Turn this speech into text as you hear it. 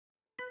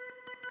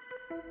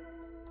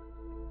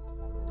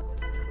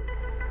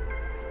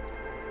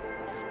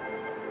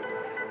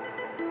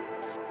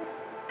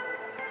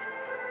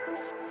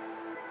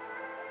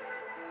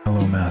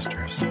Hello,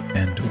 Masters,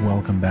 and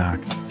welcome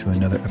back to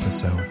another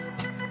episode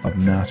of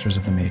Masters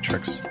of the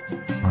Matrix.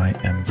 I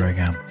am Greg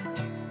M.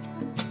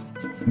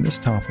 In this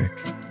topic,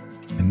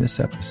 in this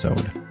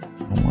episode,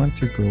 I want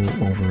to go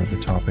over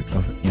the topic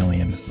of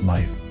alien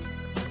life.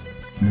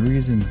 And the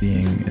reason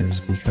being is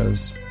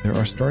because there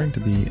are starting to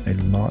be a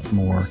lot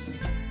more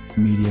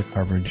media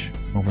coverage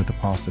over the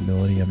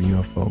possibility of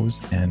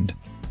UFOs and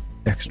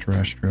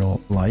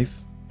extraterrestrial life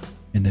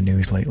in the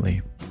news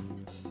lately.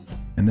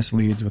 And this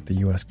leads with the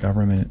U.S.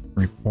 government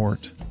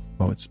report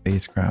about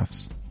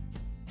spacecrafts.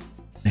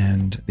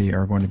 And they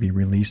are going to be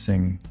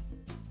releasing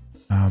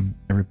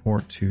a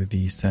report to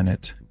the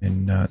Senate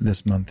in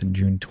this month in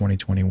June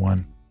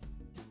 2021.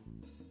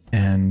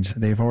 And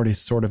they've already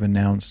sort of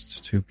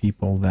announced to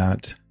people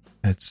that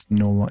it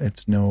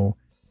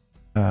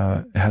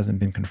hasn't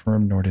been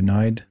confirmed nor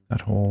denied,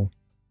 that whole,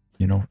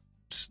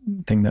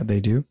 thing that they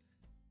do.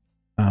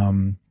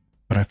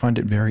 But I find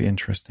it very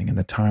interesting and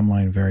the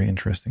timeline very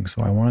interesting.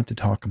 So I wanted to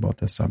talk about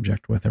this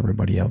subject with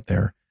everybody out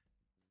there.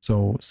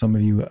 So some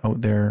of you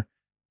out there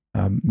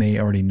may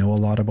already know a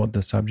lot about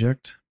the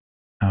subject.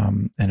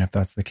 And if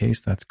that's the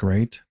case, that's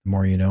great. The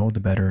more you know, the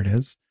better it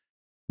is.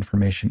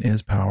 Information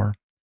is power.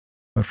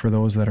 But for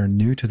those that are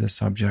new to this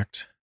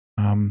subject,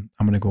 I'm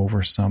going to go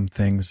over some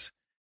things,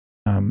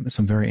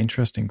 some very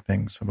interesting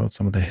things about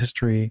some of the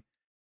history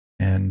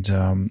and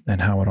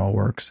how it all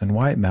works and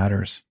why it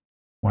matters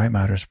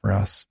for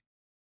us.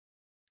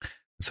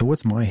 So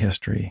what's my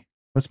history?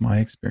 What's my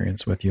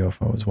experience with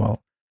UFOs?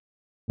 Well,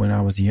 when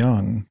I was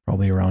young,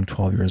 probably around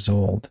 12 years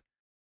old,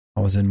 I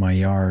was in my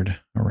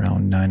yard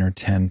around 9 or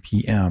 10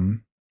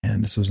 p.m.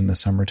 and this was in the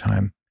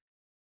summertime,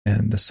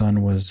 and the sun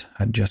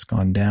had just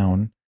gone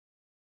down,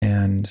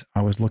 and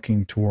I was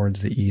looking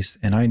towards the east,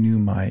 and I knew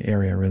my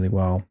area really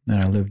well,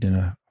 and I lived in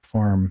a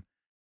farm,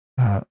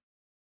 sort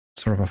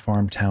of a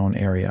farm town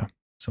area,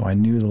 so I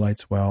knew the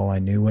lights well. I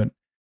knew what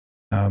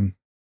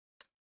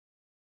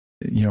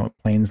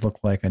planes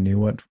looked like. I knew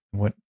what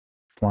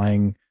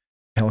flying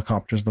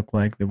helicopters looked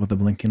like with the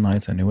blinking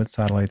lights. I knew what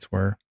satellites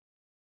were.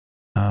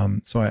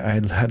 So I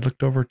had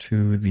looked over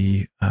to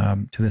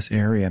to this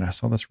area, and I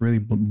saw this really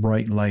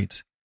bright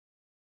light.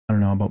 I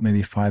don't know, about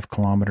maybe 5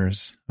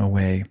 kilometers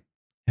away,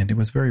 and it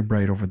was very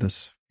bright over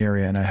this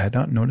area, and I had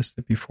not noticed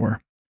it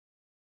before.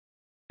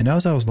 And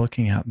as I was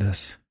looking at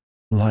this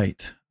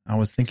light, I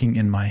was thinking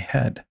in my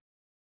head,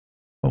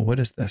 "Oh, what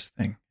is this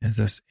thing? Is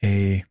this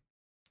an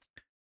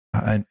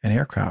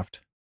aircraft?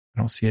 I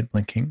don't see it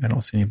blinking. I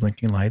don't see any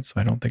blinking lights, so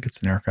I don't think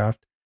it's an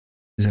aircraft.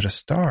 Is it a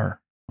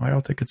star? I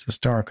don't think it's a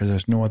star because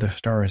there's no other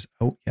stars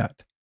out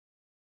yet.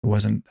 It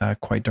wasn't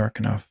quite dark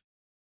enough.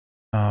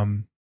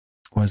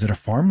 Was it a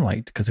farm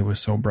light because it was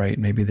so bright?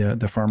 Maybe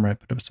the farmer had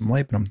put up some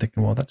light, but I'm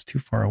thinking, well, that's too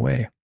far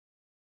away."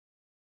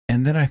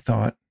 And then I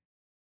thought,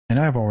 and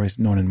I've always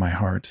known in my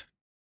heart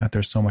that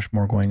there's so much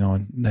more going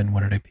on than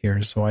what it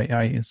appears. So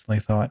I instantly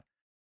thought,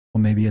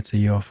 well, maybe it's a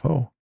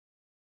UFO.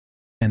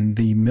 And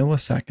the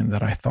millisecond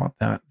that I thought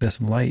that,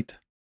 this light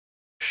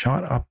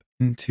shot up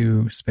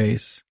into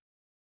space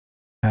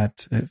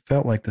it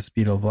felt like the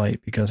speed of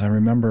light, because I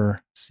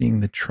remember seeing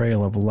the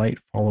trail of light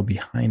follow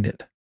behind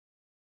it.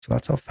 So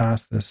that's how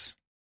fast this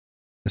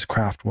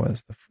craft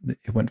was.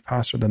 It went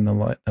faster than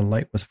the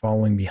light was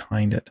following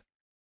behind it.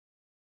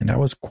 And I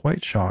was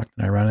quite shocked,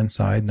 and I ran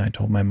inside and I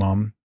told my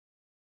mom,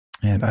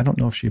 and I don't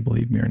know if she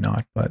believed me or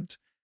not, but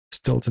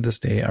still to this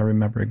day, I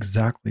remember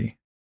exactly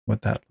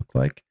what that looked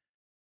like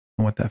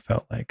and what that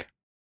felt like.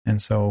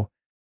 And so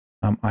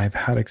I've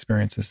had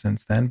experiences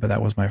since then, but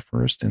that was my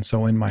first. And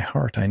so in my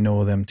heart, I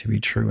know them to be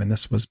true. And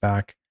this was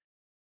back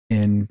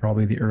in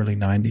probably the early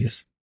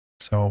 90s.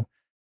 So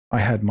I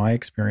had my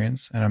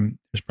experience, and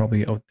there's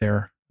probably out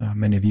there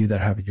many of you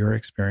that have your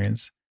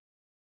experience.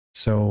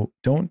 So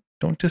don't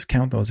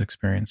discount those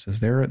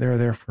experiences. They're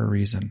there for a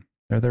reason.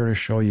 They're there to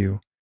show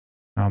you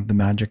the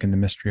magic and the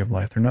mystery of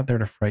life. They're not there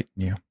to frighten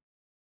you.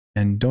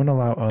 And don't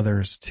allow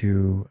others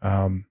to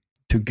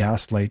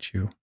gaslight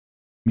you,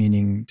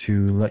 meaning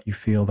to let you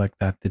feel like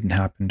that didn't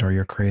happen, or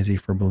you're crazy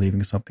for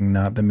believing something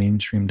that the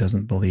mainstream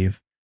doesn't believe,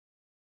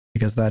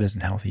 because that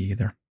isn't healthy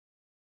either.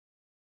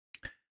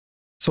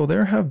 So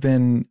there have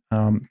been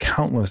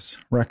countless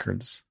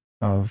records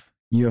of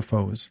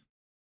UFOs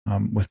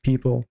with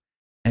people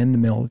and the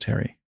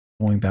military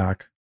going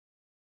back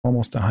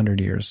almost 100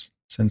 years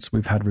since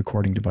we've had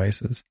recording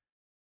devices.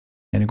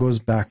 And it goes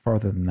back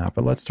farther than that,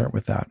 but let's start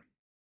with that.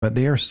 But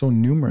they are so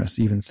numerous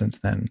even since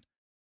then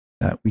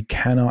that we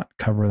cannot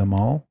cover them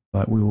all,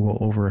 but we will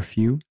go over a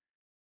few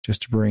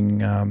just to bring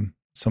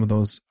some of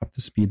those up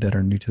to speed that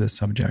are new to the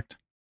subject.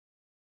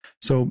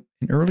 So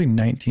in early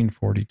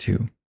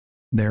 1942,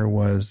 there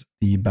was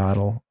the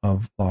Battle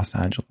of Los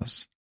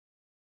Angeles.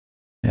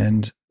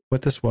 And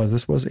what this was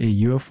a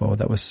UFO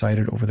that was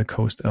sighted over the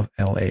coast of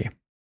LA.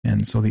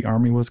 And so the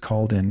Army was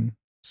called in,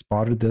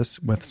 spotted this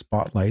with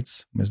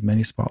spotlights. There's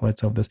many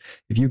spotlights of this.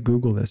 If you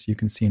Google this, you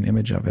can see an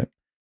image of it.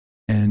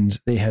 And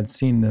they had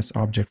seen this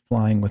object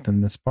flying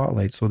within the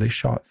spotlight, so they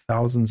shot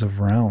thousands of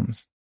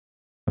rounds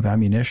of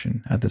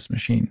ammunition at this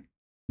machine.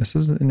 This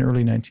is in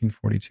early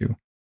 1942.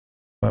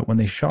 But when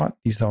they shot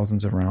these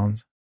thousands of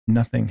rounds,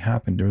 nothing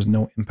happened. There was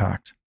no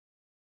impact.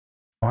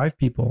 5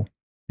 people,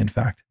 in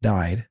fact,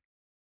 died,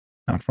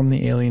 not from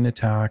the alien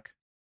attack,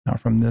 not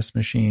from this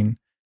machine,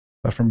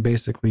 but from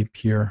basically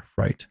pure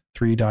fright.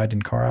 3 died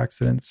in car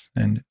accidents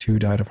and 2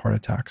 died of heart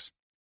attacks.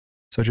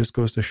 So it just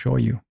goes to show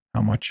you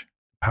how much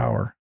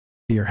power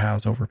fear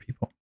has over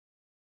people.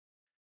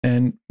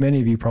 And many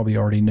of you probably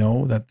already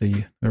know that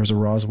there was a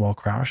Roswell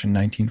crash in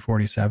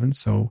 1947.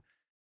 So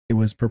it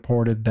was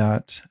purported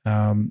that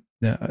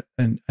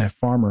a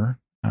farmer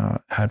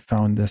had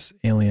found this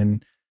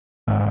alien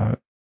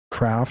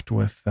craft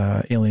with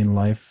alien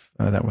life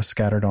that was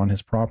scattered on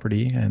his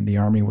property, and the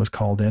army was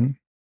called in.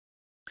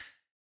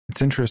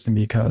 It's interesting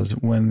because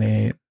when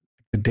the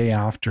day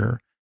after,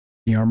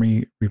 the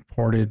army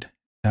reported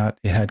that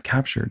it had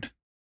captured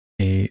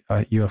a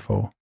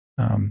UFO,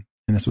 and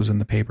this was in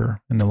the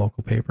paper, in the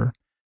local paper,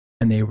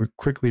 and they were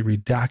quickly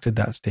redacted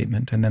that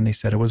statement, and then they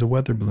said it was a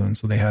weather balloon.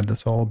 So they had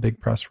this whole big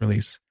press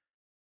release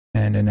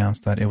and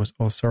announced that it was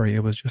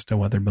just a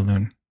weather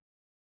balloon.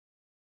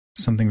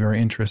 Something very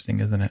interesting,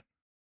 isn't it?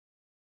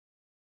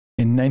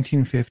 In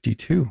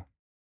 1952,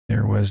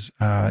 there was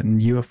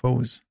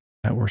UFOs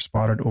that were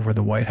spotted over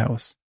the White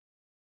House.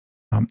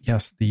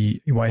 Yes,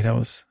 the White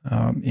House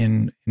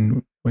in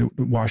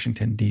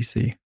Washington,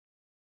 D.C.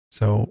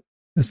 So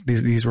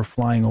these were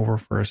flying over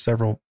for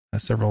several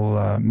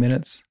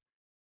minutes,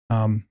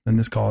 and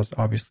this caused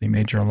obviously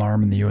major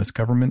alarm in the U.S.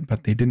 government.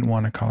 But they didn't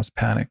want to cause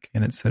panic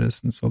in its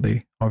citizens, so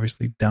they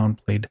obviously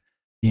downplayed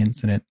the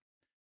incident.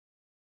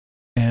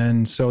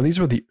 And so these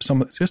were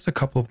just a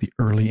couple of the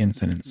early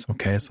incidents.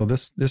 Okay, so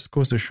this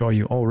goes to show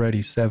you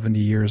already 70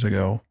 years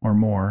ago or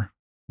more,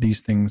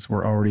 these things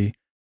were already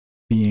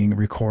being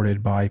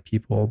recorded by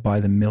people, by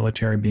the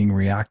military, being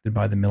reacted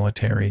by the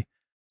military.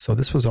 So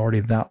this was already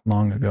that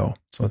long ago.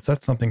 So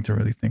that's something to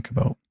really think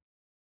about.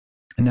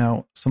 And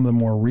now some of the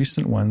more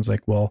recent ones,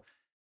 like, well,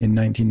 in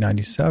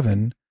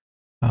 1997,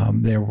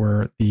 there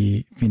were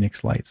the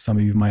Phoenix Lights. Some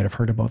of you might have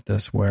heard about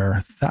this,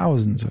 where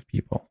thousands of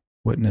people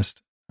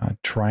witnessed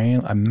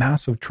a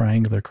massive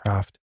triangular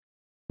craft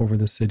over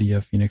the city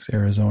of Phoenix,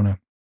 Arizona.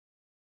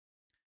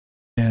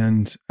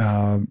 And,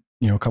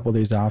 a couple of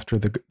days after,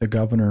 the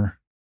governor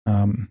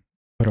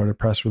put out a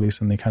press release,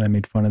 and they kind of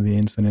made fun of the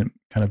incident,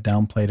 kind of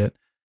downplayed it.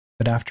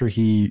 But after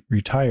he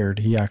retired,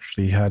 he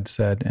actually had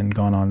said and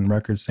gone on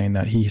record saying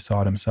that he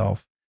saw it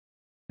himself,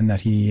 and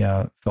that he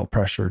felt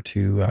pressure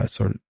to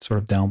sort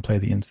of downplay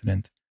the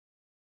incident.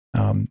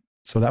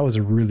 So that was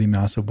a really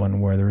massive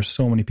one, where there were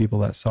so many people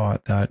that saw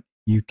it that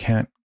you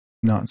can't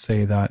not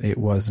say that it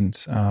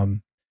wasn't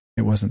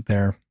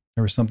there.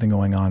 There was something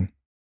going on.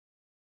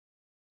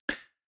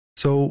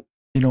 So,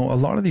 a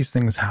lot of these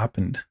things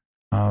happened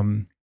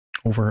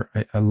over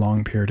a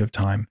long period of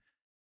time.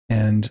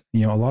 And,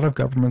 a lot of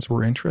governments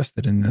were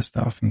interested in this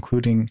stuff,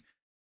 including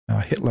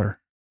Hitler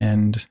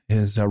and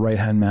his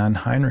right-hand man,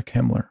 Heinrich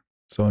Himmler.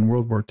 So in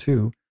World War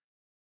II,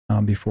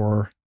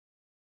 before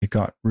it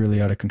got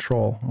really out of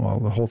control, well,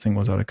 the whole thing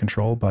was out of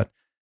control, but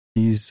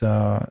these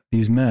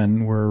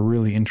men were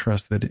really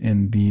interested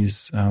in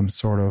these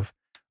sort of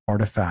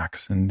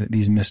artifacts and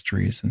these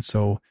mysteries. And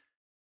so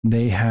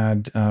they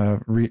had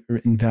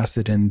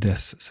invested in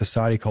this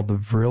society called the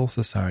Vril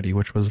Society,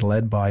 which was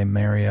led by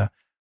Maria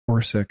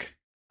Orsic,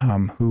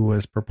 who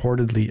was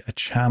purportedly a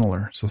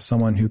channeler, so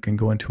someone who can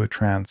go into a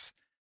trance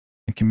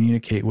and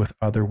communicate with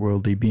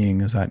otherworldly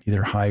beings at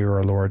either higher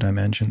or lower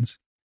dimensions.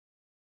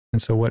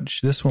 And so what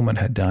this woman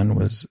had done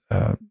was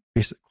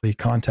basically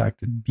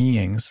contacted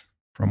beings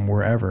from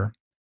wherever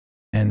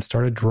and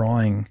started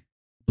drawing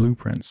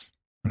blueprints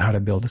on how to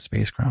build a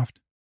spacecraft.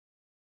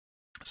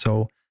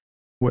 So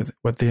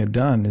what they had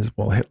done is,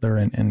 well, Hitler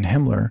and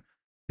Himmler,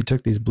 they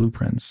took these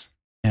blueprints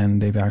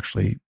and they've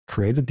actually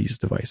created these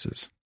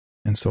devices.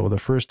 And so the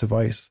first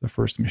device, the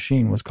first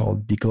machine, was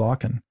called Die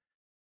Glocken,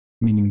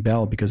 meaning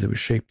bell, because it was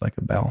shaped like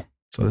a bell.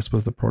 So this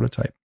was the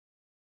prototype.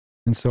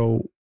 And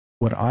so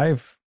what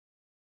I've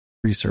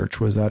researched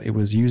was that it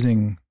was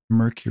using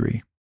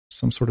mercury,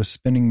 some sort of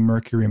spinning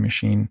mercury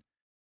machine,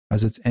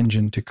 as its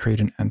engine to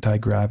create an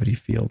anti-gravity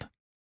field.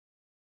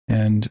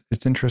 And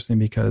it's interesting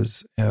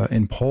because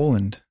in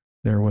Poland,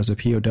 there was a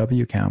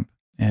POW camp,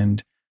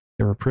 and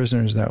there were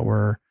prisoners that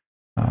were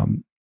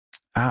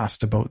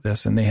asked about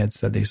this, and they had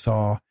said they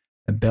saw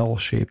a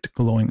bell-shaped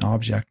glowing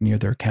object near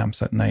their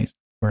camps at night,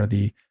 where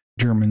the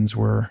Germans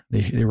were,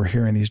 they were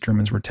hearing these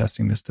Germans were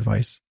testing this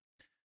device.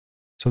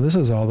 So this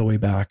is all the way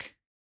back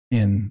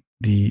in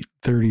the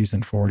 30s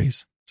and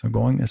 40s. So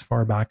going as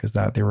far back as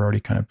that, they were already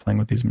kind of playing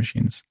with these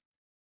machines.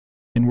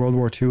 In World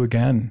War II,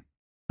 again,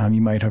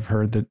 you might have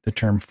heard the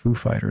term Foo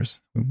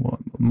Fighters.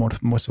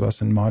 Most of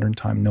us in modern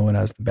time know it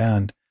as the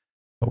band,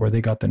 but where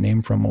they got the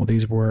name from, well,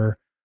 these were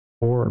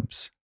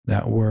orbs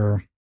that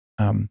were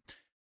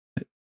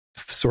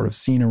sort of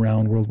seen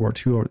around World War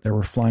II. They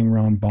were flying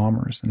around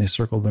bombers, and they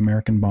circled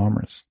American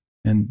bombers.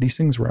 And these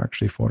things were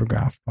actually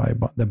photographed by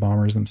the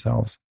bombers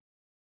themselves.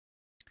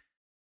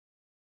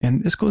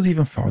 And this goes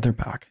even farther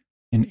back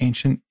in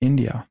ancient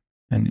India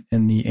and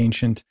in the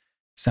ancient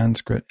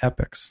Sanskrit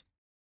epics.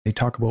 They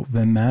talk about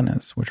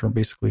Vimanas, which are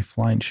basically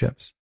flying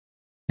ships.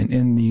 And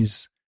in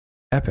these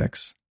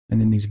epics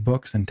and in these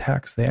books and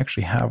texts, they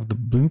actually have the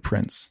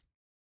blueprints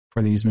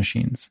for these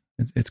machines.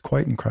 It's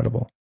quite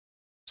incredible.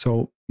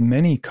 So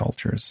many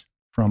cultures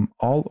from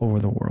all over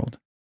the world,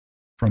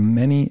 from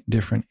many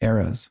different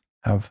eras,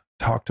 have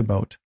talked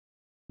about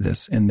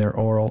this in their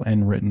oral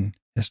and written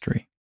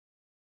history.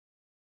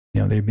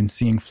 They've been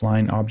seeing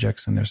flying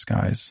objects in their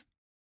skies.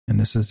 And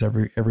this is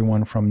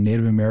everyone from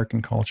Native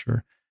American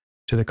culture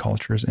to the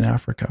cultures in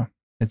Africa.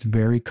 It's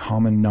very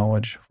common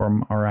knowledge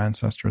from our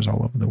ancestors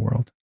all over the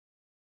world.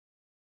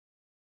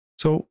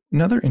 So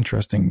another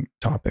interesting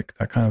topic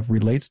that kind of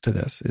relates to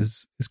this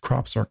is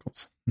crop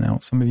circles. Now,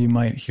 some of you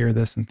might hear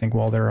this and think,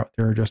 well,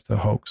 they're just a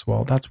hoax.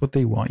 Well, that's what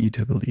they want you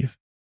to believe.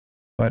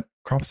 But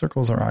crop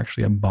circles are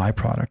actually a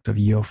byproduct of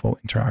UFO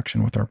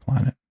interaction with our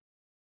planet.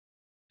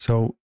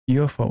 So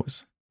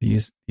UFOs,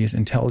 these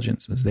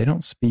intelligences, they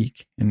don't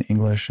speak in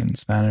English and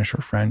Spanish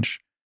or French.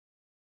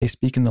 They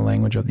speak in the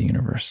language of the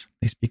universe.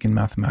 They speak in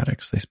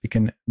mathematics. They speak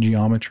in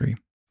geometry.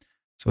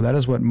 So that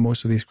is what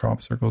most of these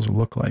crop circles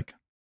look like.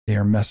 They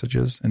are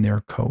messages and they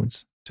are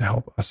codes to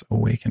help us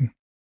awaken.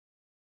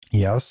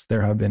 Yes,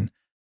 there have been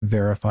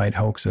verified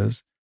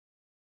hoaxes,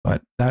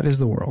 but that is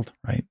the world,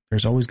 right?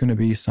 There's always going to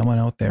be someone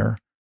out there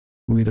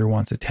who either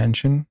wants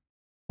attention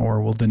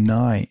or will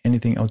deny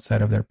anything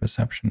outside of their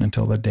perception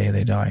until the day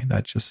they die.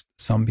 That's just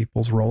some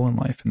people's role in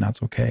life, and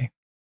that's okay.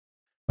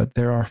 But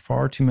there are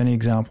far too many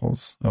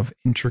examples of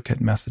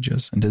intricate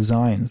messages and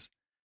designs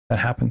that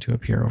happen to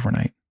appear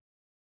overnight.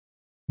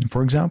 And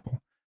for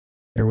example,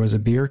 there was a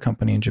beer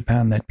company in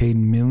Japan that paid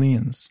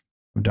millions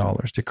of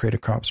dollars to create a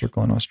crop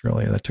circle in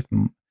Australia that took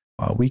them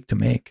a week to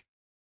make.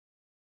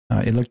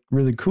 It looked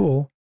really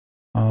cool,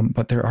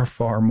 but there are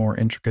far more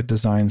intricate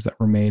designs that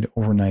were made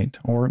overnight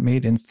or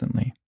made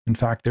instantly. In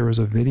fact, there was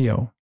a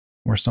video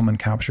where someone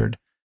captured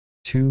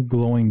 2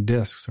 glowing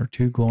discs or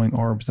 2 glowing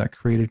orbs that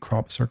created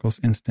crop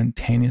circles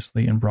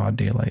instantaneously in broad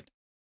daylight.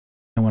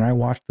 And when I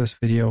watched this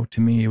video,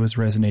 to me, it was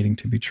resonating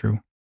to be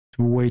true. It's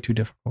way too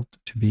difficult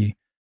to be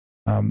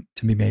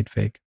made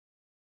fake.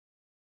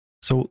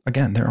 So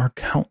again, there are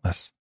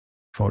countless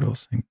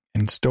photos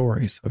and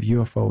stories of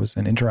UFOs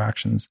and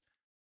interactions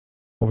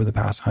over the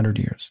past 100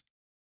 years.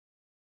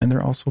 And there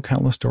are also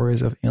countless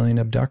stories of alien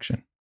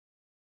abduction.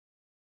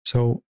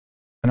 So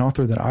an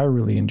author that I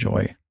really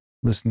enjoy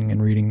listening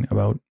and reading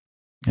about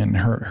in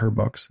her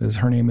books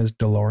her name is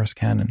Dolores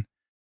Cannon.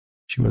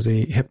 She was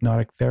a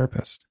hypnotic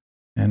therapist,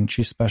 and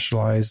she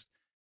specialized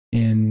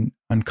in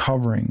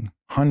uncovering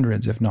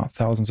hundreds, if not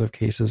thousands, of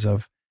cases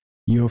of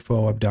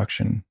UFO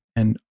abduction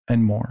and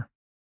more.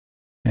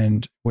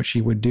 And what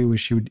she would do is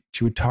she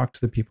would talk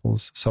to the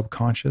people's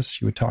subconscious.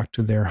 She would talk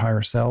to their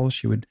higher selves.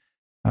 She would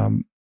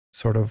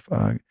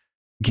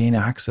gain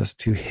access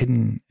to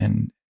hidden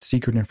and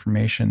secret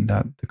information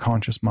that the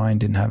conscious mind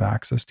didn't have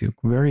access to.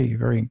 Very,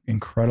 very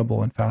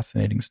incredible and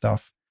fascinating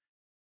stuff.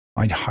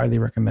 I'd highly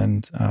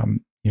recommend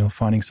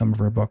finding some of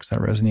her books that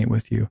resonate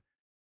with you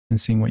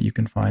and seeing what you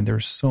can find.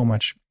 There's so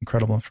much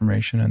incredible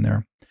information in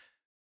there.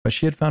 But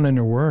she had found in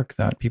her work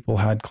that people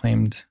had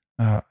claimed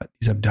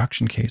these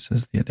abduction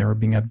cases. They were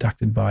being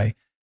abducted by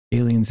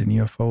aliens and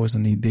UFOs,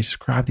 and they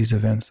described these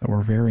events that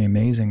were very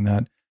amazing.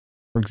 That,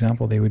 for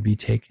example, they would be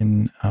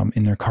taken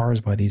in their cars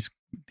by these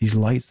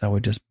lights that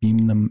would just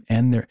beam them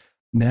and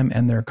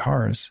their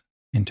cars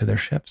into their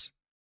ships,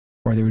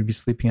 or they would be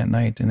sleeping at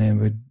night and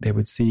they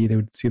would see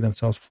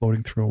themselves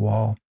floating through a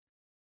wall,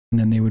 and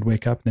then they would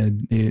wake up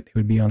and they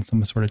would be on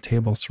some sort of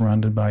table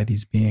surrounded by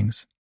these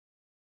beings.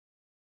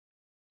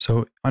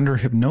 So under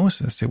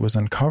hypnosis, it was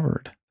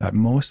uncovered that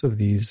most of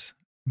these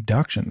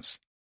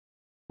abductions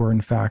were in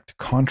fact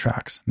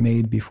contracts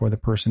made before the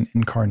person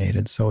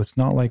incarnated. So it's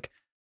not like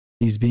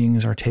these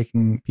beings are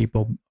taking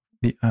people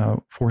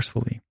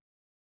forcefully.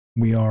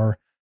 We are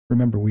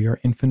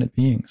infinite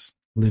beings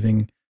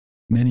living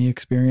many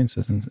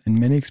experiences and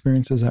many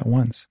experiences at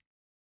once.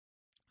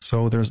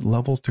 So there's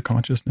levels to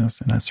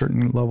consciousness, and at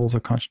certain levels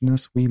of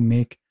consciousness, we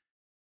make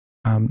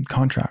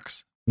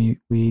contracts.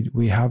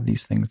 We have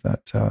these things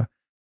that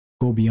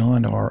go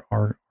beyond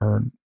our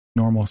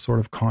normal sort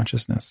of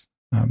consciousness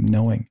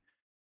knowing.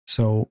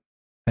 So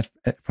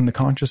from the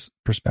conscious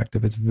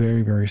perspective, it's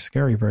very, very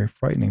scary, very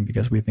frightening,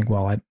 because we think,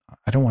 well,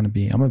 I don't want to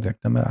be, I'm a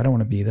victim. I don't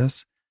want to be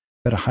this.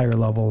 But at higher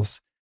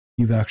levels,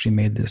 you've actually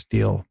made this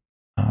deal,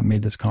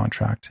 made this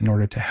contract in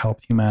order to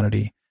help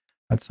humanity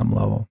at some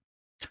level.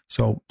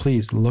 So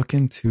please look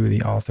into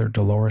the author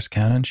Dolores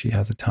Cannon. She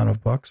has a ton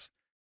of books.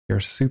 They're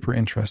super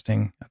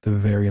interesting at the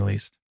very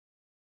least.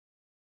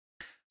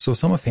 So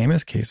some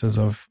famous cases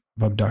of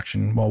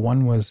abduction, well,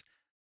 one was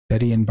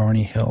Betty and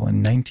Barney Hill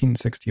in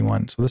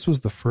 1961. So this was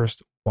the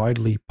first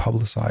widely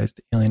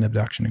publicized alien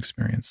abduction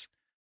experience.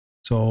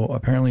 So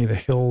apparently the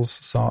Hills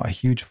saw a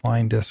huge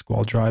flying disc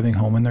while driving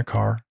home in their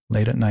car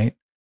late at night.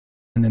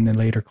 And then they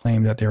later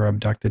claimed that they were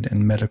abducted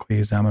and medically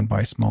examined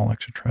by small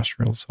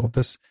extraterrestrials. So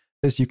this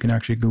you can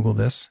actually Google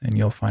this and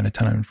you'll find a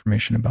ton of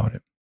information about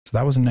it. So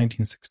that was in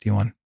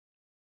 1961.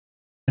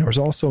 There was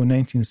also in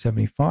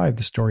 1975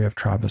 the story of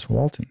Travis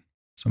Walton.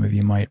 Some of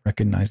you might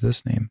recognize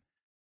this name.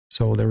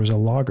 So there was a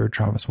logger,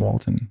 Travis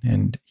Walton,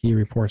 and he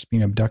reports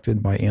being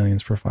abducted by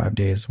aliens for 5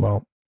 days.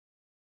 Well,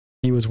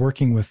 he was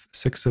working with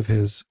 6 of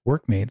his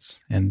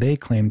workmates, and they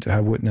claimed to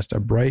have witnessed a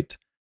bright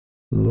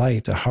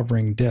light, a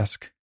hovering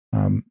disc,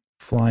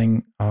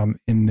 flying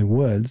in the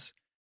woods.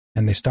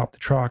 And they stopped the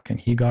truck, and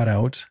he got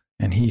out,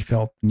 and he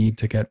felt the need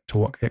to get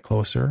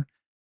closer.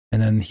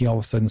 And then he all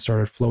of a sudden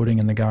started floating,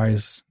 and the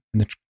guys in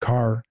the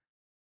car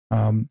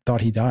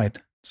thought he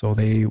died. So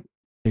they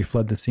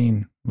fled the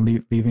scene,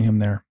 leaving him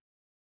there.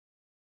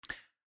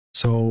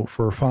 So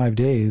for 5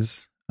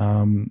 days,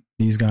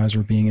 these guys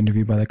were being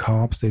interviewed by the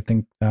cops. They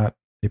think that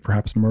they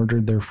perhaps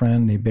murdered their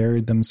friend. They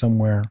buried them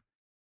somewhere.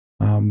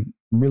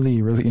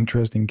 Really, really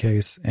interesting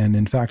case. And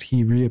in fact,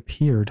 he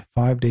reappeared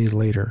 5 days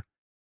later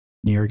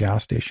near a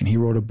gas station. He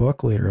wrote a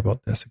book later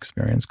about this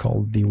experience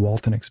called The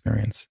Walton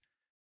Experience,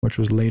 which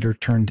was later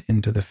turned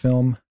into the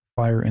film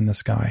Fire in the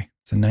Sky.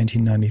 It's a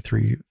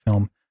 1993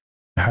 film.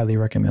 I highly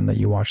recommend that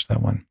you watch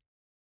that one.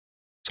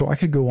 So I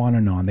could go on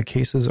and on. The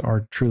cases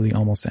are truly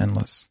almost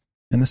endless,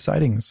 and the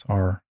sightings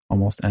are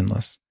almost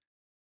endless.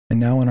 And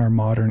now in our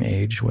modern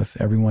age, with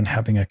everyone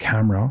having a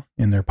camera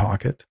in their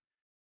pocket,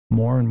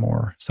 more and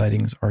more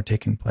sightings are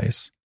taking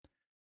place.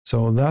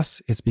 So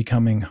thus, it's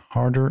becoming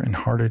harder and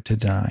harder to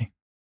deny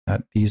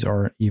that these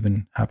are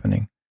even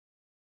happening.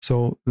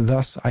 So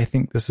thus, I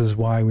think this is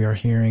why we are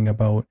hearing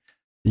about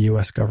the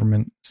U.S.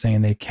 government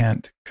saying they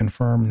can't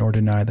confirm nor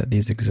deny that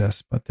these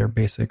exist, but they're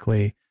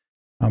basically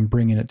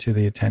bringing it to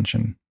the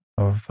attention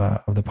of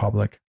the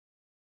public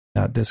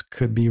that this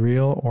could be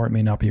real or it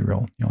may not be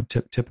real. You know,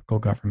 typical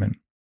government.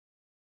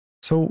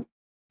 So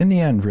in the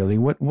end, really,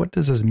 what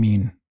does this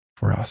mean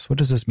for us? What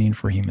does this mean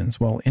for humans?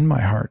 Well, in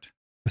my heart,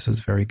 this is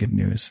very good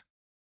news.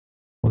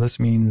 Well, this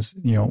means,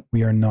 you know,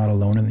 we are not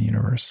alone in the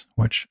universe,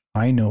 which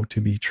I know to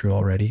be true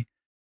already.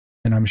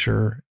 And I'm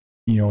sure,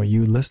 you know,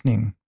 you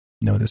listening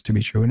know this to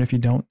be true. And if you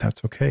don't,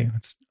 that's okay.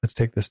 Let's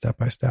take this step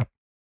by step.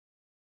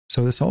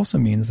 So this also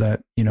means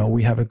that, you know,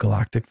 we have a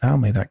galactic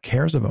family that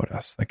cares about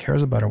us, that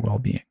cares about our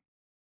well-being.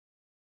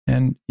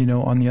 And, you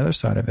know, on the other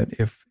side of it,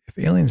 if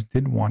aliens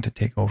did want to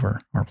take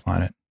over our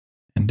planet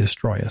and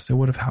destroy us, it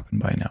would have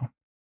happened by now.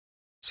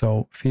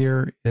 So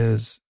fear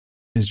is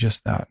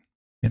just that.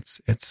 It's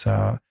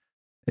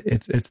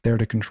there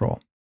to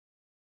control.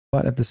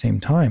 But at the same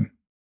time,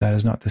 that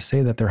is not to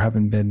say that there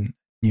haven't been,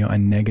 you know, a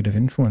negative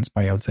influence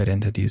by outside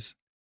entities.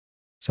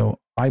 So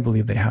I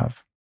believe they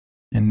have.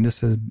 And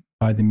this is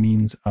by the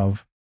means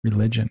of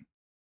religion.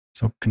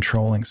 So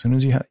controlling. As soon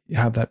as you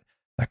have that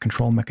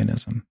control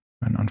mechanism,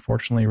 and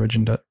unfortunately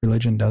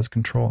religion does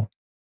control.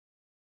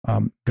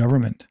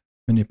 Government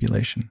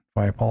manipulation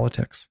via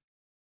politics.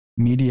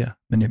 Media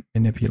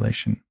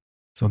manipulation.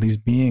 So these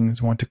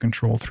beings want to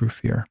control through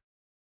fear.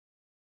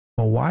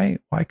 Well, why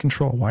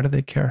control? Why do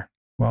they care?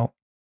 Well,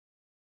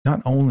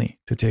 not only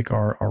to take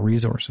our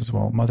resources,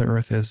 well, Mother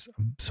Earth is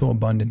so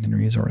abundant in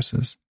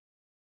resources,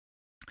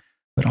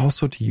 but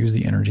also to use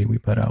the energy we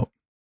put out.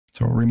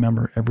 So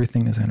remember,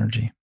 everything is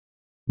energy.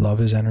 Love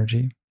is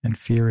energy, and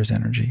fear is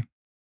energy.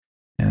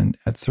 And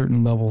at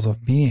certain levels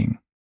of being,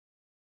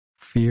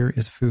 fear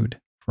is food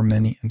for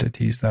many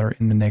entities that are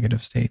in the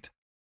negative state.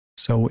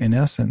 So in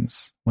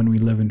essence, when we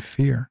live in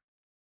fear,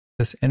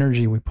 this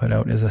energy we put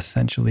out is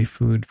essentially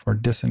food for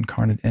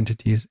disincarnate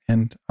entities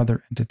and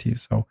other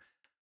entities. So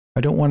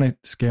I don't want to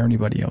scare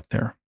anybody out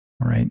there.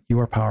 All right. You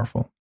are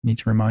powerful. I need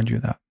to remind you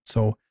of that.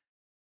 So,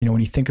 you know,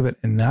 when you think of it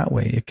in that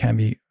way, it can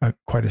be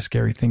quite a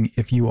scary thing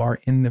if you are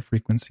in the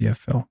frequency of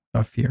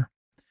fear.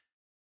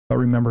 But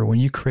remember, when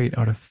you create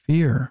out of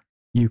fear,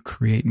 you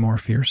create more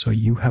fear. So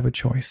you have a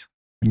choice.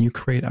 When you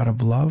create out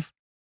of love,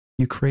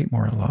 you create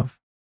more love.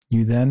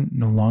 You then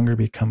no longer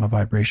become a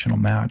vibrational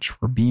match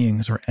for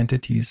beings or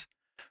entities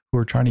who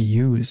are trying to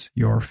use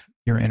your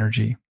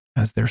energy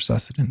as their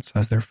sustenance,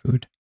 as their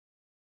food.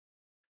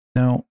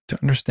 Now, to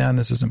understand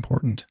this is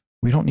important.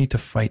 We don't need to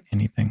fight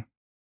anything.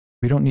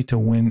 We don't need to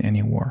win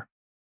any war.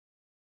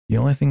 The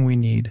only thing we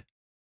need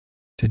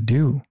to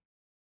do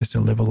is to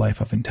live a life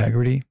of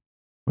integrity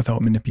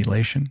without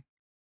manipulation,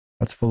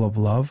 that's full of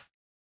love,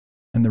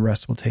 and the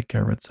rest will take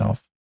care of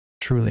itself.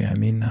 Truly, I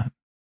mean that.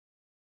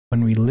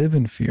 When we live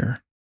in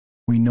fear,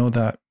 we know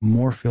that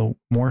more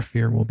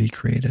fear will be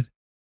created.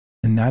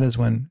 And that is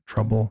when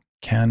trouble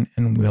can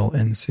and will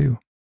ensue.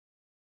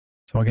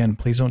 So again,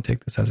 please don't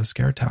take this as a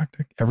scare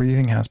tactic.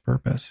 Everything has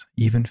purpose,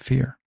 even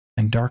fear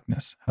and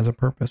darkness has a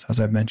purpose, as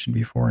I've mentioned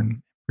before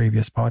in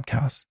previous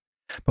podcasts.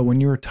 But when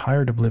you're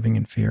tired of living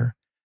in fear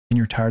and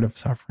you're tired of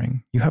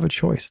suffering, you have a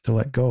choice to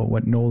let go of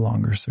what no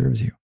longer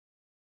serves you.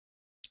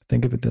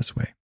 Think of it this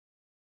way.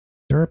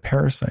 There are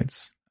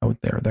parasites out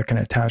there that can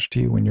attach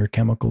to you when your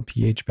chemical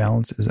pH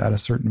balance is at a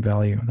certain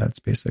value that's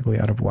basically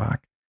out of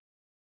whack.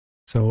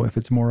 So if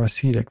it's more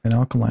acidic than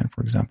alkaline,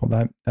 for example,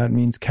 that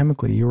means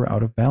chemically you are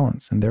out of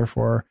balance, and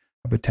therefore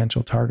a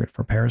potential target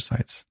for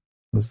parasites.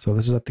 So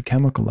this is at the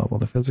chemical level,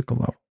 the physical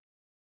level.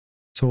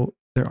 So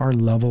there are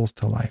levels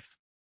to life.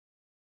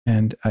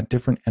 And at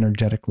different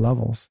energetic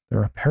levels,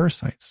 there are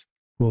parasites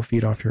who will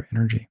feed off your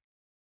energy.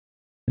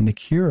 And the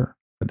cure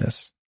for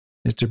this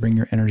is to bring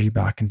your energy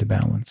back into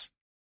balance.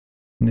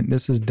 And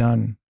this is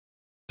done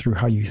through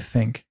how you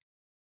think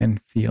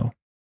and feel,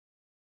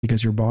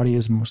 because your body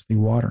is mostly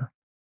water,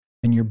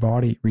 and your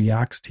body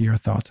reacts to your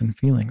thoughts and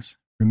feelings.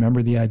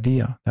 Remember the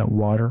idea that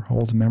water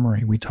holds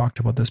memory. We talked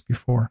about this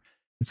before.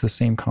 It's the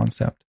same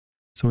concept.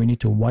 So we need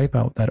to wipe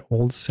out that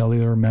old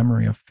cellular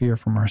memory of fear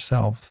from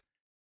ourselves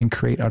and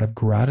create out of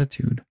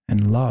gratitude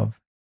and love,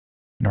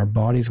 and our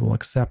bodies will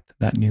accept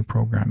that new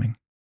programming.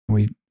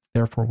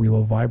 Therefore, we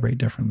will vibrate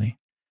differently.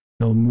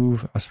 It'll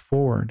move us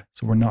forward,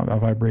 so we're not a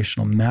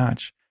vibrational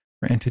match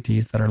for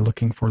entities that are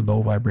looking for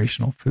low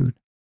vibrational food.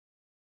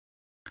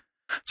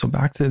 So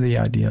back to the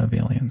idea of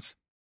aliens.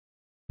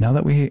 Now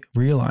that we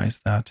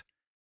realize that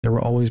there will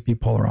always be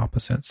polar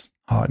opposites,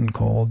 hot and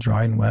cold,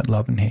 dry and wet,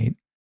 love and hate,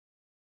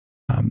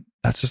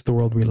 that's just the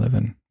world we live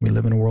in. We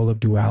live in a world of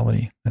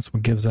duality. That's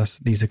what gives us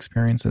these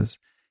experiences.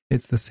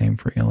 It's the same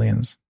for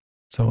aliens.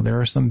 So there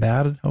are some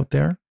bad out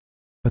there,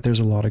 but there's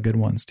a lot of good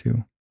ones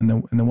too. And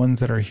the ones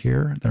that are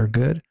here, that are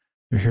good,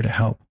 they're here to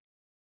help.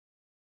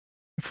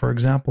 For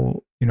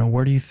example,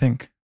 where do you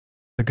think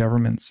the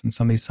governments and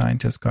some of these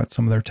scientists got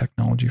some of their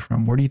technology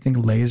from? Where do you think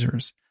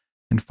lasers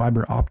and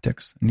fiber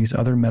optics and these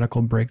other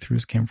medical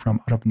breakthroughs came from?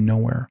 Out of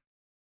nowhere.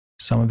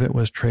 Some of it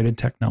was traded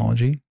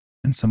technology,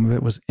 and some of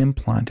it was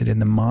implanted in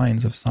the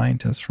minds of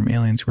scientists from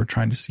aliens who are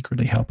trying to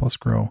secretly help us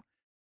grow.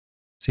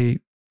 See,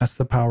 that's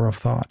the power of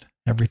thought.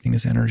 Everything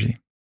is energy.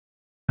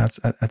 That's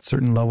at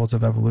certain levels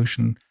of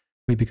evolution,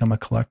 we become a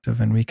collective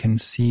and we can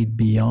see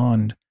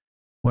beyond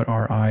what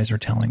our eyes are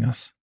telling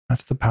us.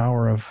 That's the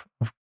power of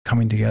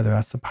coming together.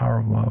 That's the power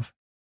of love.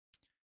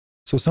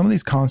 So some of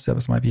these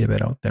concepts might be a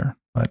bit out there,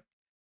 but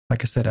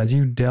like I said, as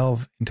you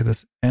delve into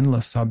this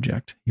endless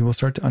subject, you will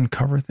start to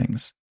uncover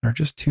things that are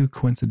just too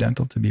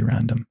coincidental to be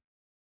random.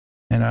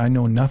 And I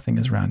know nothing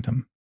is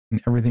random,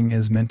 and everything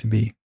is meant to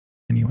be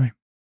anyway.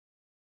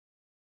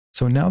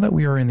 So now that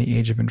we are in the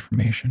age of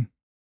information,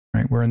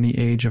 right? We're in the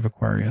age of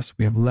Aquarius.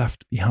 We have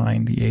left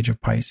behind the age of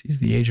Pisces,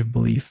 the age of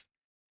belief.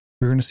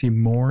 We're going to see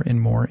more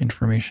and more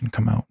information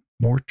come out,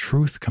 more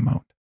truth come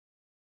out.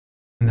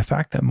 And the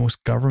fact that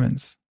most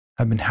governments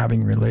have been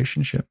having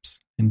relationships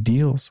and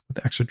deals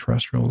with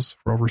extraterrestrials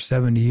for over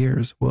 70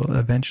 years will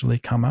eventually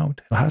come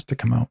out. It has to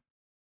come out.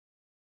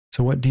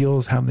 So what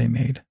deals have they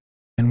made?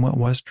 And what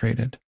was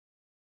traded?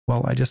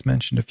 Well, I just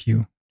mentioned a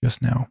few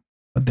just now,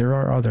 but there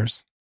are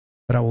others.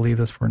 But I will leave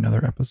this for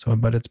another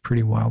episode, but it's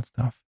pretty wild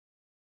stuff.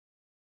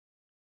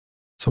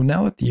 So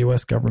now that the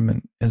US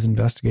government is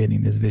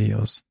investigating these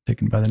videos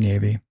taken by the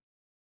Navy,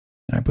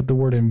 and I put the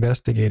word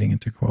investigating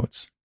into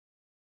quotes,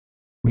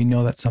 we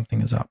know that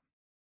something is up.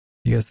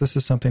 Because this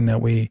is something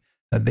that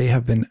they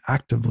have been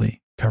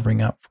actively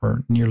covering up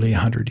for nearly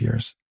 100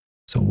 years.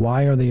 So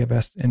why are they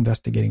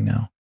investigating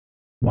now?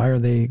 Why are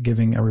they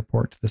giving a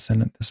report to the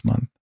Senate this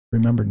month?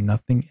 Remember,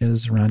 nothing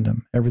is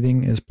random.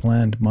 Everything is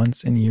planned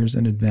months and years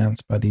in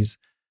advance by these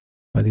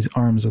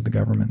arms of the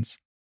governments.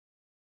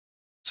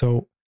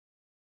 So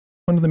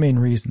one of the main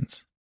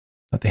reasons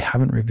that they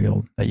haven't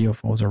revealed that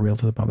UFOs are real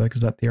to the public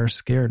is that they are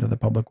scared that the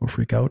public will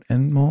freak out.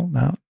 And well,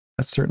 now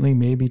that certainly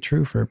may be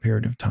true for a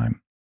period of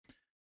time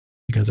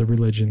because of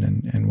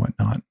religion and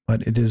whatnot.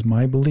 But it is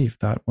my belief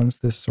that once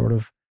this sort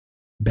of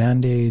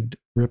Band-Aid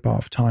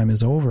rip-off time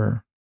is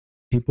over,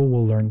 people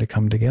will learn to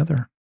come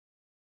together.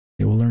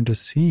 They will learn to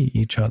see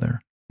each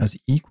other as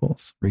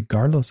equals,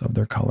 regardless of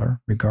their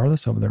color,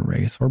 regardless of their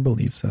race or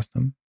belief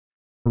system,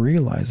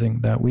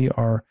 realizing that we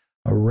are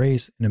a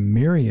race in a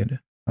myriad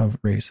of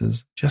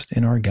races just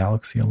in our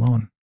galaxy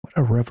alone. What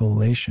a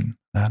revelation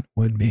that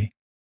would be.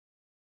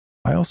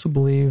 I also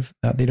believe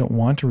that they don't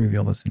want to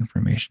reveal this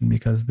information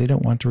because they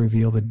don't want to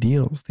reveal the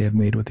deals they have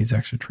made with these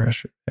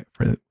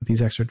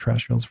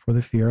extraterrestrials for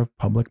the fear of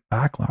public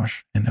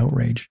backlash and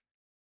outrage.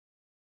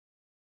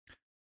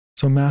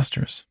 So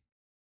masters,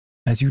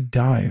 as you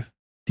dive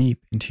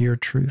deep into your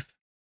truth,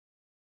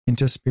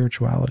 into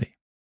spirituality,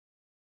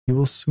 you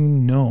will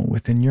soon know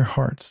within your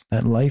hearts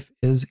that life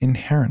is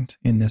inherent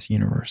in this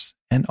universe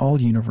and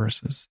all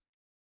universes,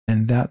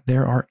 and that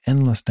there are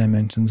endless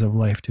dimensions of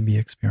life to be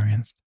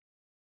experienced.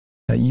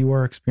 That you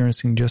are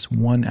experiencing just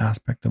one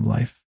aspect of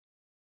life,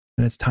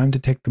 and it's time to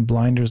take the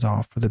blinders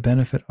off for the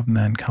benefit of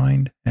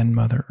mankind and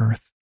Mother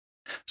Earth,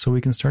 so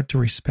we can start to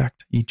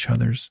respect each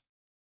other's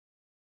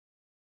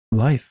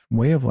life,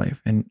 way of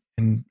life, and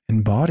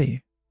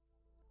embody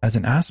as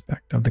an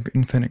aspect of the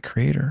infinite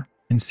creator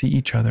and see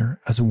each other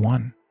as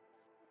one.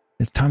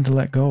 It's time to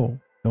let go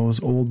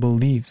those old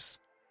beliefs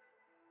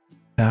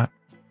that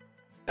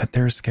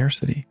there is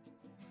scarcity,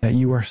 that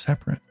you are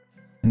separate,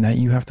 and that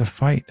you have to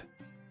fight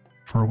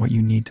for what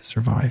you need to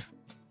survive.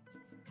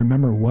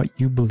 Remember, what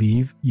you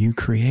believe, you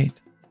create.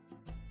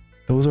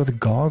 Those are the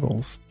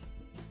goggles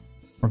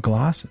or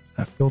glasses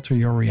that filter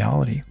your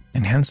reality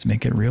and hence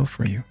make it real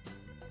for you.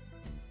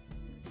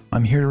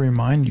 I'm here to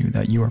remind you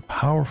that you are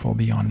powerful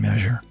beyond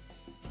measure.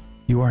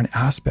 You are an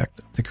aspect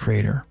of the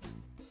Creator.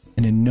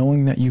 And in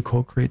knowing that you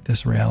co-create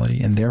this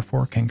reality and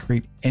therefore can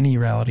create any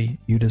reality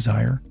you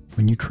desire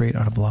when you create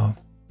out of love,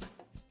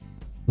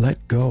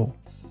 let go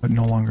what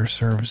no longer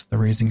serves the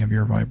raising of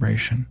your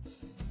vibration.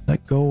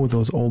 Let go of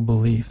those old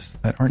beliefs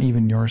that aren't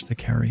even yours to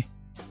carry.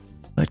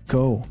 Let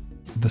go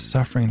of the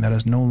suffering that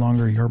is no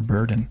longer your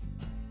burden.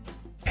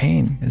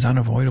 Pain is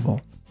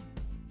unavoidable,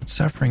 but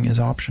suffering is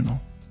optional.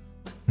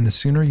 And the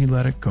sooner you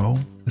let it go,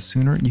 the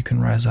sooner you can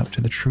rise up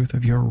to the truth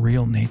of your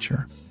real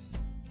nature.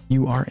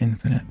 You are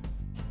infinite.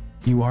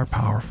 You are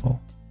powerful.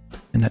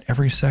 And that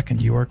every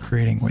second you are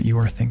creating what you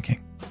are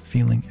thinking,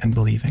 feeling, and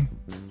believing.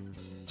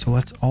 So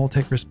let's all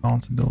take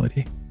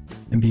responsibility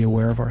and be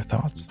aware of our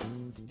thoughts.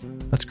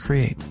 Let's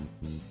create.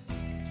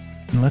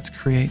 And let's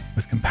create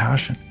with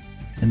compassion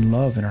and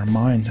love in our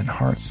minds and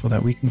hearts so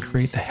that we can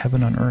create the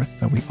heaven on earth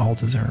that we all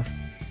deserve.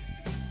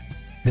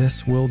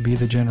 This will be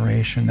the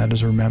generation that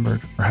is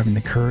remembered for having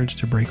the courage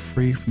to break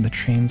free from the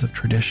chains of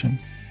tradition.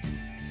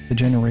 The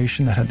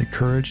generation that had the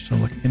courage to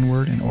look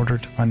inward in order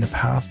to find the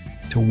path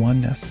to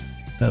oneness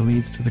that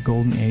leads to the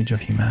golden age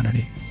of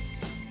humanity.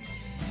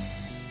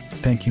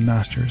 Thank you,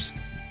 Masters,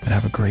 and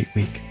have a great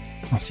week.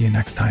 I'll see you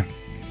next time.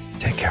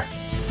 Take care.